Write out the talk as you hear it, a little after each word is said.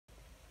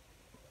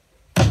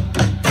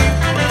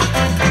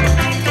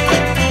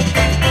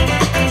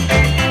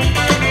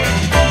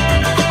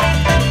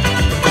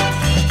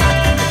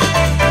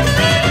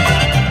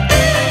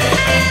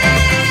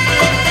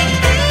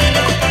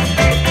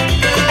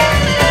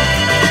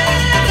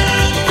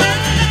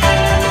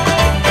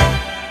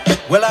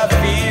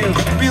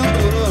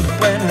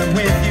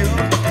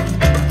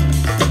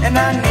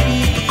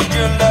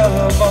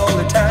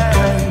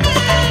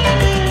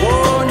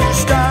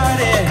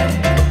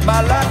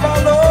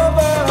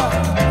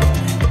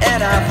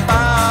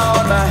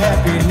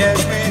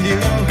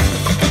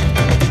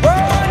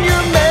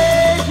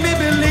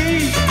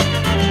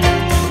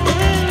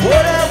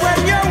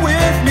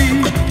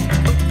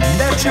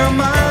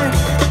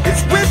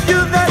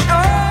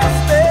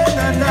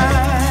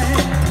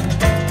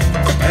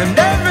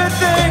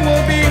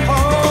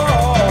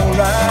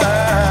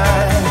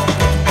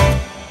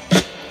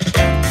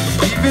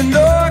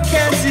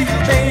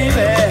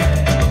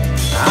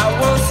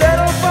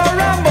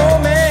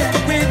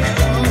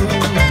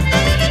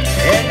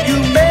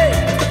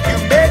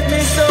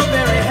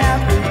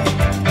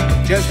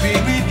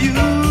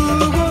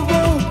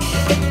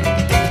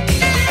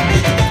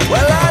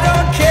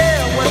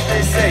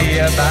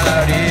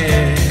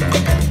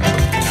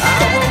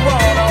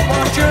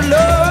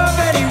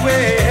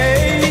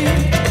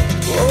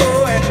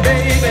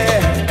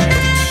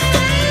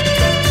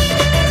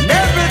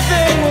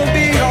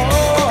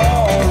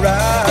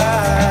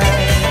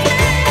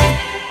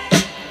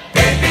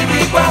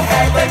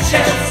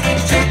chance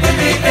to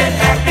believe in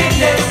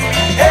happiness.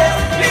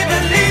 Help me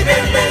believe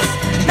in this.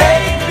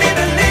 Make me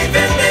believe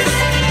in this.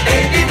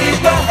 Maybe we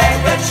will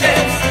have a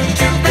chance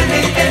to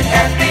believe in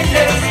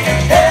happiness.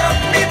 Help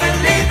me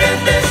believe in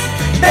this.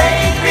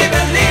 Make me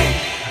believe.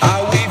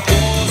 Are we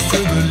fools to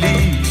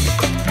believe?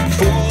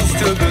 Fools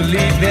to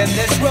believe in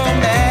this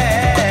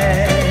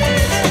romance?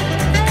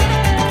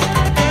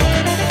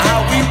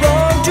 Are we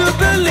wrong to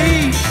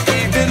believe?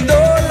 Even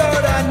though,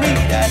 Lord, I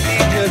need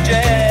your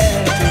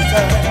gentle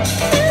touch.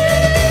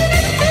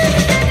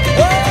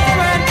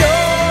 Oh, and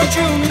don't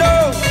you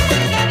know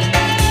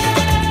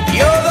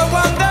you're the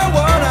one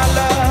I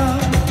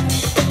love,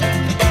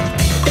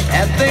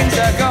 and things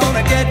are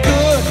gonna get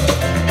good,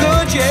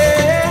 good,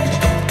 yeah.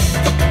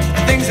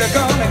 Things are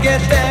gonna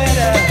get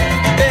better,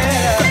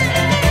 better.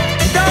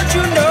 Don't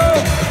you know?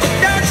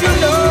 Don't you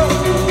know?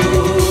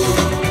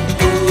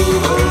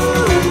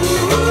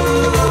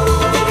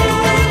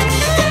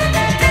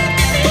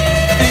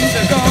 Things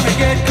are gonna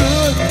get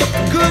good,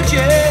 good,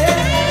 yeah.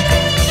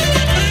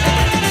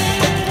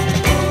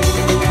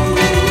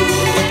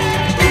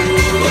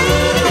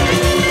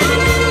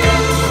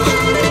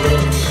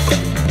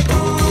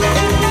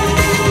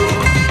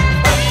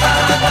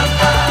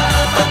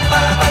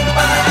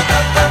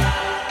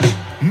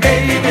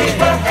 Maybe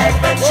we'll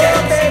have a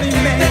chance